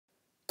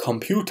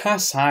Computer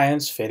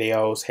Science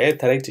Videos here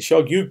today to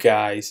show you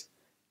guys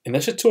in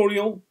this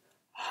tutorial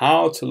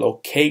how to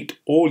locate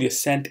all your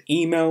sent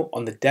email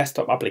on the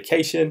desktop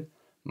application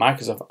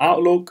Microsoft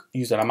Outlook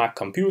using a Mac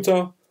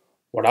computer.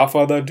 Without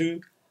further ado,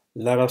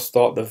 let us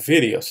start the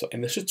video. So in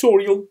this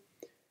tutorial,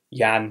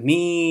 you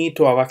need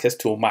to have access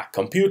to a Mac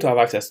computer, have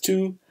access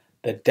to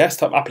the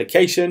desktop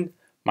application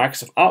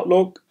Microsoft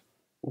Outlook.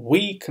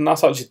 We can now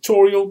start the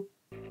tutorial.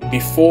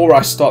 Before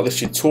I start this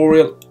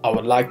tutorial, I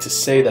would like to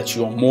say that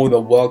you are more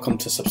than welcome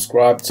to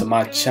subscribe to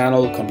my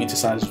channel, Computer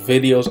Science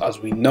Videos. As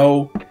we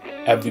know,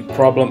 every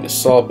problem is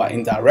solved by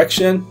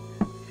indirection.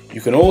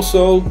 You can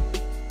also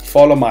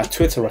follow my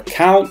Twitter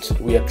account.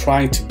 We are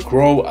trying to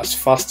grow as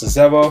fast as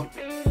ever.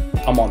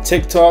 I'm on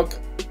TikTok.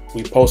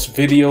 We post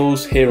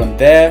videos here and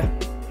there.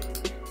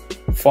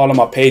 Follow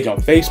my page on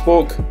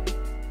Facebook.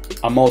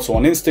 I'm also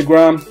on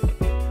Instagram.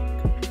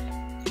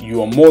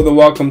 You are more than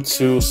welcome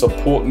to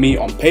support me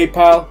on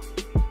PayPal.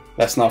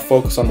 Let's now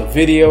focus on the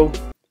video.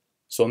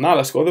 So now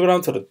let's go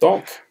down to the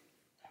dock.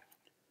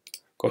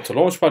 Go to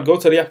Launchpad, go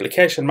to the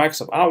application,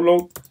 Microsoft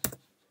Outlook.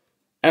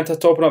 Enter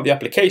to open up the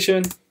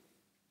application.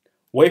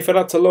 Wait for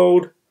that to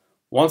load.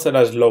 Once it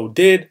has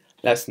loaded,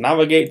 let's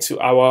navigate to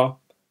our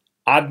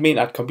admin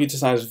at Computer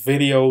Science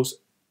Videos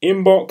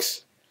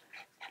inbox.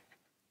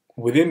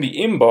 Within the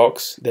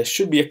inbox, there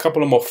should be a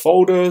couple of more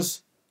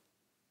folders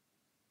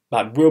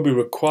that will be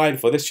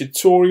required for this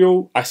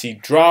tutorial. I see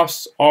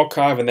drafts,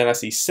 archive, and then I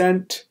see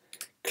sent.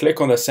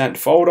 Click on the sent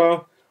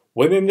folder.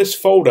 Within this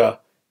folder,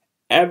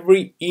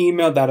 every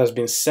email that has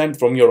been sent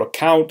from your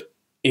account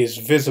is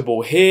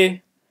visible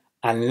here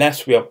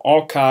unless we have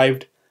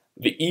archived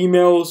the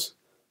emails.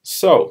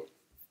 So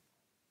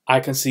I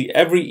can see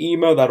every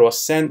email that was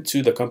sent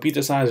to the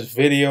Computer Science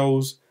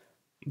Videos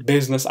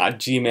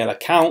business@gmail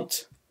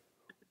account,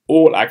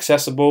 all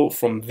accessible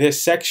from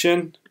this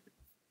section,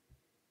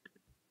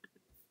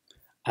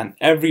 and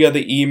every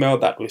other email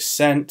that was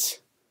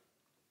sent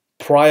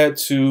prior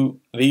to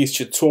these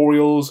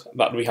tutorials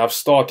that we have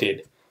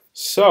started.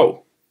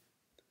 So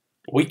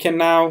we can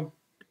now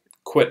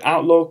quit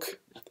Outlook.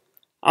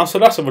 And so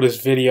that's it for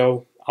this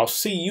video. I'll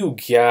see you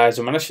guys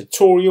in my next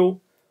tutorial.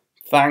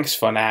 Thanks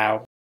for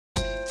now.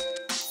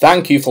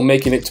 Thank you for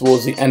making it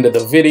towards the end of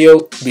the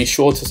video. Be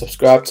sure to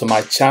subscribe to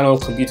my channel,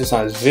 Computer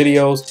Science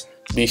Videos.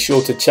 Be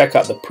sure to check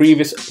out the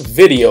previous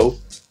video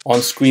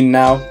on screen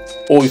now,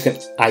 or you can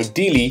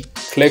ideally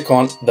click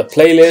on the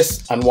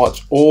playlist and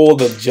watch all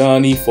the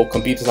journey for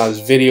Computer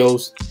Science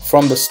Videos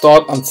from the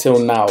start until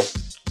now.